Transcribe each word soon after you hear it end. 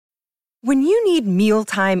When you need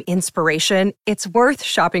mealtime inspiration, it's worth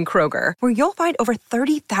shopping Kroger, where you'll find over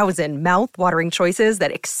 30,000 mouth-watering choices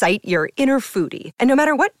that excite your inner foodie. And no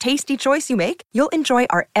matter what tasty choice you make, you'll enjoy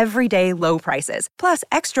our everyday low prices, plus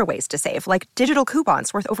extra ways to save, like digital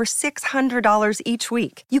coupons worth over $600 each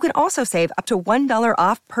week. You can also save up to $1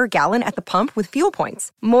 off per gallon at the pump with fuel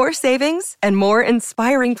points. More savings and more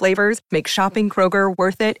inspiring flavors make shopping Kroger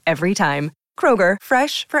worth it every time. Kroger,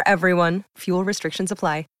 fresh for everyone. Fuel restrictions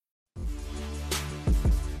apply.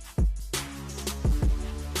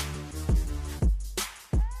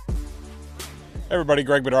 Everybody,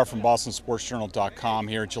 Greg Bedard from BostonSportsJournal.com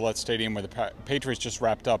here at Gillette Stadium, where the Patriots just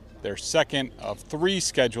wrapped up their second of 3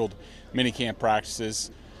 scheduled minicamp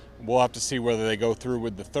practices. We'll have to see whether they go through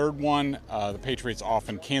with the third one. The Patriots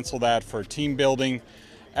often cancel that for team building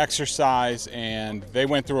exercise, and they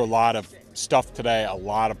went through a lot of stuff today, a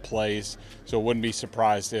lot of plays, so I wouldn't be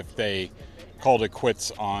surprised if they called it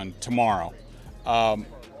quits on tomorrow.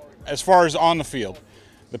 As far as on the field,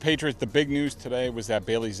 the Patriots, the big news today was that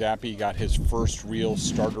Bailey Zappe got his first real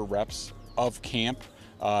starter reps of camp.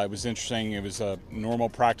 It was interesting. It was a normal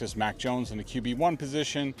practice. Mac Jones in the QB1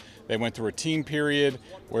 position. They went through a team period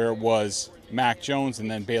where it was Mac Jones and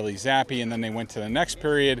then Bailey Zappe, and then they went to the next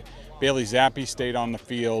period. Bailey Zappe stayed on the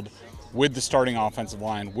field with the starting offensive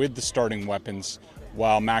line, with the starting weapons,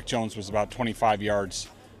 while Mac Jones was about 25 yards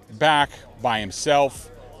back by himself.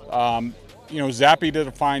 Zappe did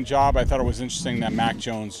a fine job. I thought it was interesting that Mac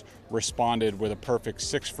Jones responded with a perfect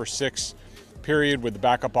 6-for-6 period with the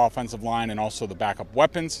backup offensive line and also the backup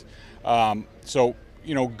weapons.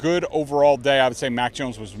 Good overall day. I would say Mac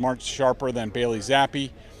Jones was much sharper than Bailey Zappe.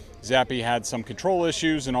 Zappe had some control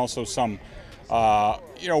issues and also some,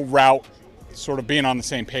 route sort of being on the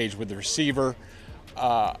same page with the receiver.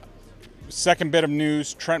 Second bit of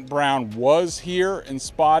news, Trent Brown was here and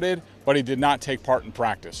spotted, but he did not take part in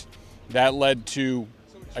practice. That led to,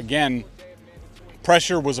 again,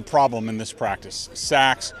 pressure was a problem in this practice.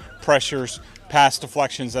 Sacks, pressures, pass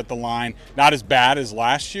deflections at the line. Not as bad as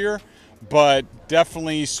last year, but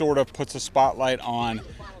definitely sort of puts a spotlight on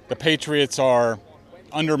the Patriots are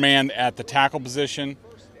undermanned at the tackle position.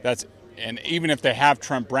 And even if they have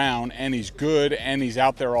Trent Brown and he's good and he's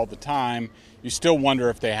out there all the time, you still wonder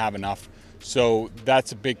if they have enough. So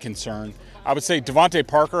that's a big concern. I would say Devontae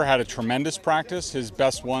Parker had a tremendous practice, his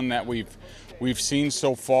best one that we've seen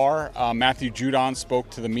so far. Matthew Judon spoke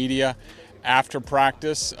to the media after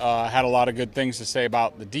practice, had a lot of good things to say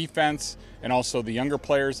about the defense and also the younger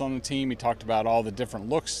players on the team. He talked about all the different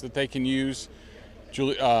looks that they can use.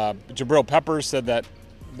 Jabril Peppers said that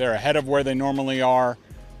they're ahead of where they normally are.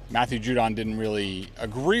 Matthew Judon didn't really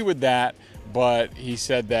agree with that, but he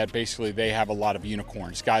said that basically they have a lot of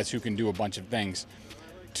unicorns, guys who can do a bunch of things.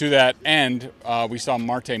 To that end, we saw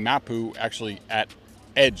Marte Mapu actually at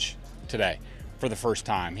edge today for the first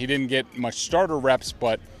time. He didn't get much starter reps,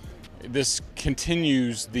 but this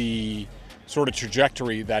continues the sort of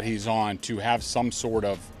trajectory that he's on to have some sort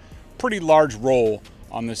of pretty large role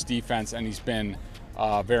on this defense, and he's been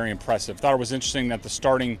very impressive. Thought it was interesting that the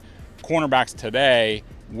starting cornerbacks today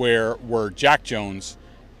were Jack Jones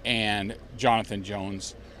and Jonathan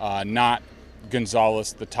Jones, not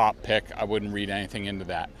Gonzalez, the top pick. I wouldn't read anything into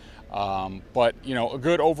that. But a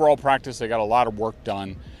good overall practice. They got a lot of work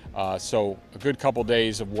done. So a good couple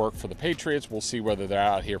days of work for the Patriots. We'll see whether they're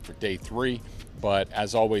out here for day 3. But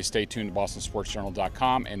as always, stay tuned to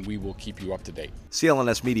BostonSportsJournal.com, and we will keep you up to date.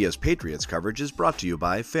 CLNS Media's Patriots coverage is brought to you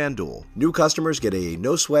by FanDuel. New customers get a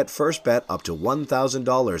no-sweat first bet up to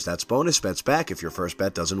 $1,000. That's bonus bets back if your first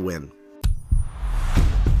bet doesn't win.